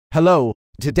Hello,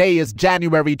 today is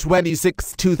January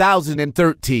 26,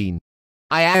 2013.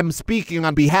 I am speaking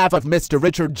on behalf of Mr.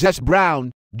 Richard Jess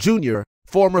Brown, Jr.,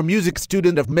 former music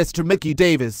student of Mr. Mickey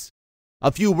Davis.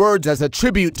 A few words as a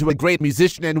tribute to a great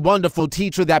musician and wonderful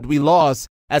teacher that we lost,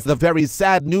 as the very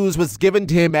sad news was given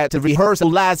to him at a rehearsal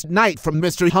last night from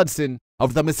Mr. Hudson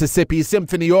of the Mississippi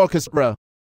Symphony Orchestra.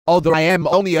 Although I am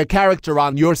only a character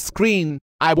on your screen,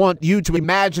 I want you to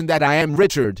imagine that I am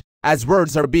Richard, as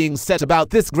words are being said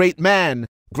about this great man,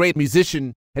 great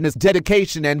musician, and his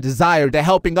dedication and desire to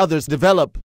helping others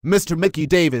develop, Mr. Mickey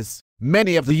Davis.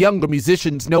 Many of the younger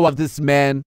musicians know of this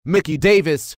man, Mickey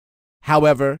Davis.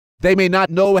 However, they may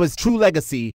not know his true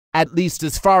legacy, at least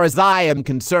as far as I am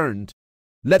concerned.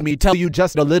 Let me tell you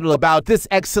just a little about this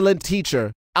excellent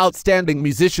teacher, outstanding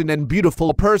musician and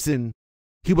beautiful person.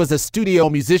 He was a studio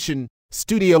musician,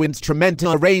 studio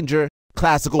instrumental arranger,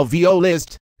 classical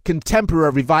violist,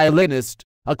 contemporary violinist,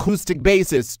 acoustic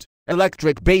bassist,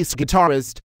 electric bass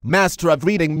guitarist, master of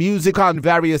reading music on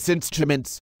various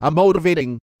instruments, a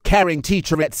motivating, caring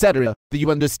teacher, etc. Do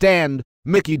you understand?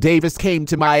 Mickey Davis came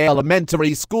to my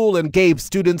elementary school and gave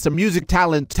students a music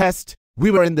talent test.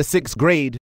 We were in the 6th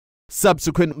grade.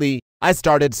 Subsequently, I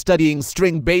started studying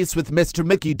string bass with Mr.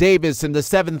 Mickey Davis in the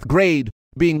 7th grade,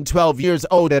 being 12 years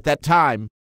old at that time.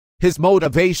 His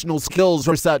motivational skills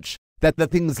were such that the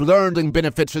things learned and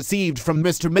benefits received from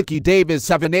Mr. Mickey Davis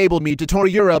have enabled me to tour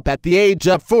Europe at the age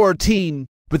of 14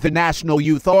 with the National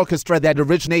Youth Orchestra that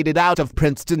originated out of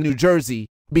Princeton, New Jersey,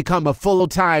 become a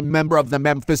full-time member of the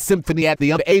Memphis Symphony at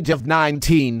the age of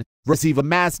 19, receive a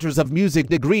Master's of Music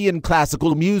degree in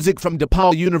Classical Music from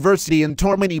DePaul University, and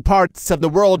tour many parts of the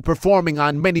world performing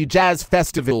on many jazz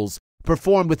festivals,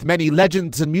 perform with many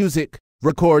legends in music,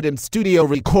 record in studio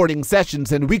recording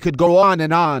sessions, and we could go on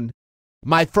and on.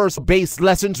 My first bass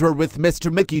lessons were with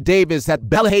Mr. Mickey Davis at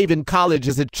Belhaven College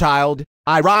as a child.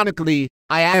 Ironically,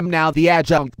 I am now the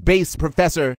adjunct bass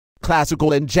professor,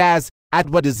 classical and jazz, at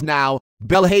what is now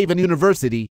Belhaven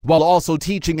University, while also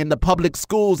teaching in the public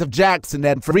schools of Jackson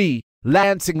and Free,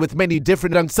 Lansing, with many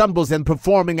different ensembles, and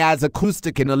performing as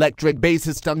acoustic and electric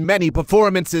bassist on many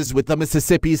performances with the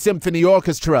Mississippi Symphony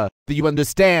Orchestra. Do you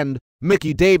understand?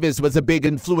 Mickey Davis was a big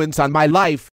influence on my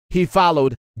life. He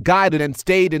followed, guided, and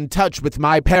stayed in touch with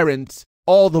my parents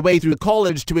all the way through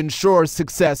college to ensure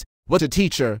success. What a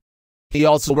teacher! He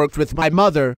also worked with my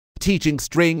mother, teaching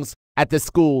strings at the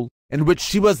school in which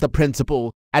she was the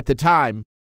principal at the time.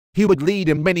 He would lead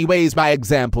in many ways by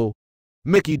example.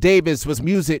 Mickey Davis was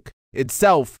music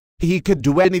itself. He could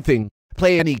do anything,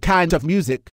 play any kind of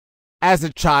music. As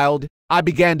a child, I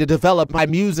began to develop my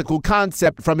musical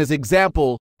concept from his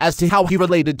example as to how he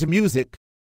related to music.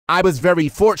 I was very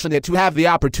fortunate to have the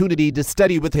opportunity to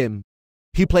study with him.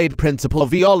 He played principal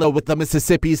viola with the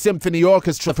Mississippi Symphony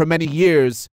Orchestra for many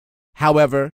years.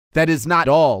 However, that is not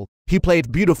all. He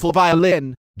played beautiful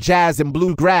violin, jazz, and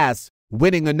bluegrass,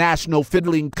 winning a national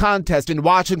fiddling contest in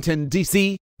Washington,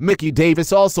 D.C. Mickey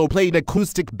Davis also played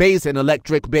acoustic bass and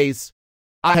electric bass.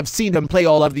 I have seen him play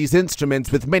all of these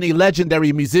instruments with many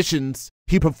legendary musicians.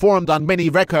 He performed on many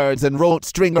records and wrote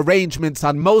string arrangements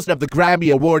on most of the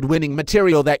Grammy Award-winning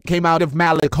material that came out of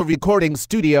Malika Recording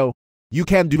Studio. "You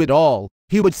can do it all,"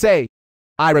 he would say.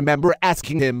 I remember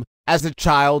asking him, as a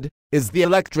child, "Is the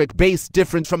electric bass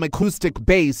different from acoustic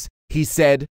bass?" He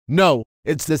said, "No,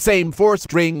 it's the same 4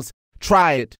 strings.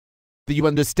 Try it." Do you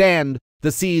understand?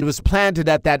 The seed was planted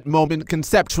at that moment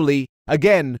conceptually.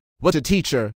 Again, what a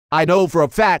teacher. I know for a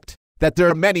fact that there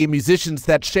are many musicians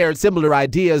that share similar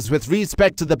ideas with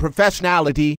respect to the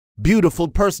professionality, beautiful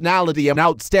personality, and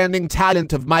outstanding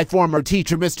talent of my former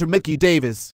teacher, Mr. Mickey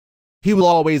Davis. He will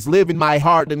always live in my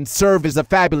heart and serve as a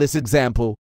fabulous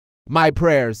example. My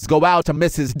prayers go out to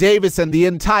Mrs. Davis and the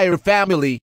entire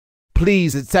family.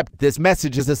 Please accept this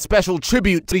message as a special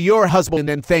tribute to your husband,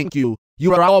 and thank you.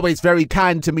 You are always very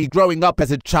kind to me growing up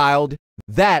as a child.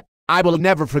 That I will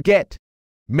never forget.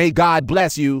 May God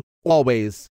bless you,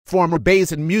 always. Former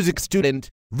bass and music student,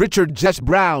 Richard Jess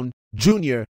Brown,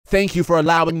 Jr. Thank you for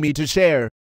allowing me to share.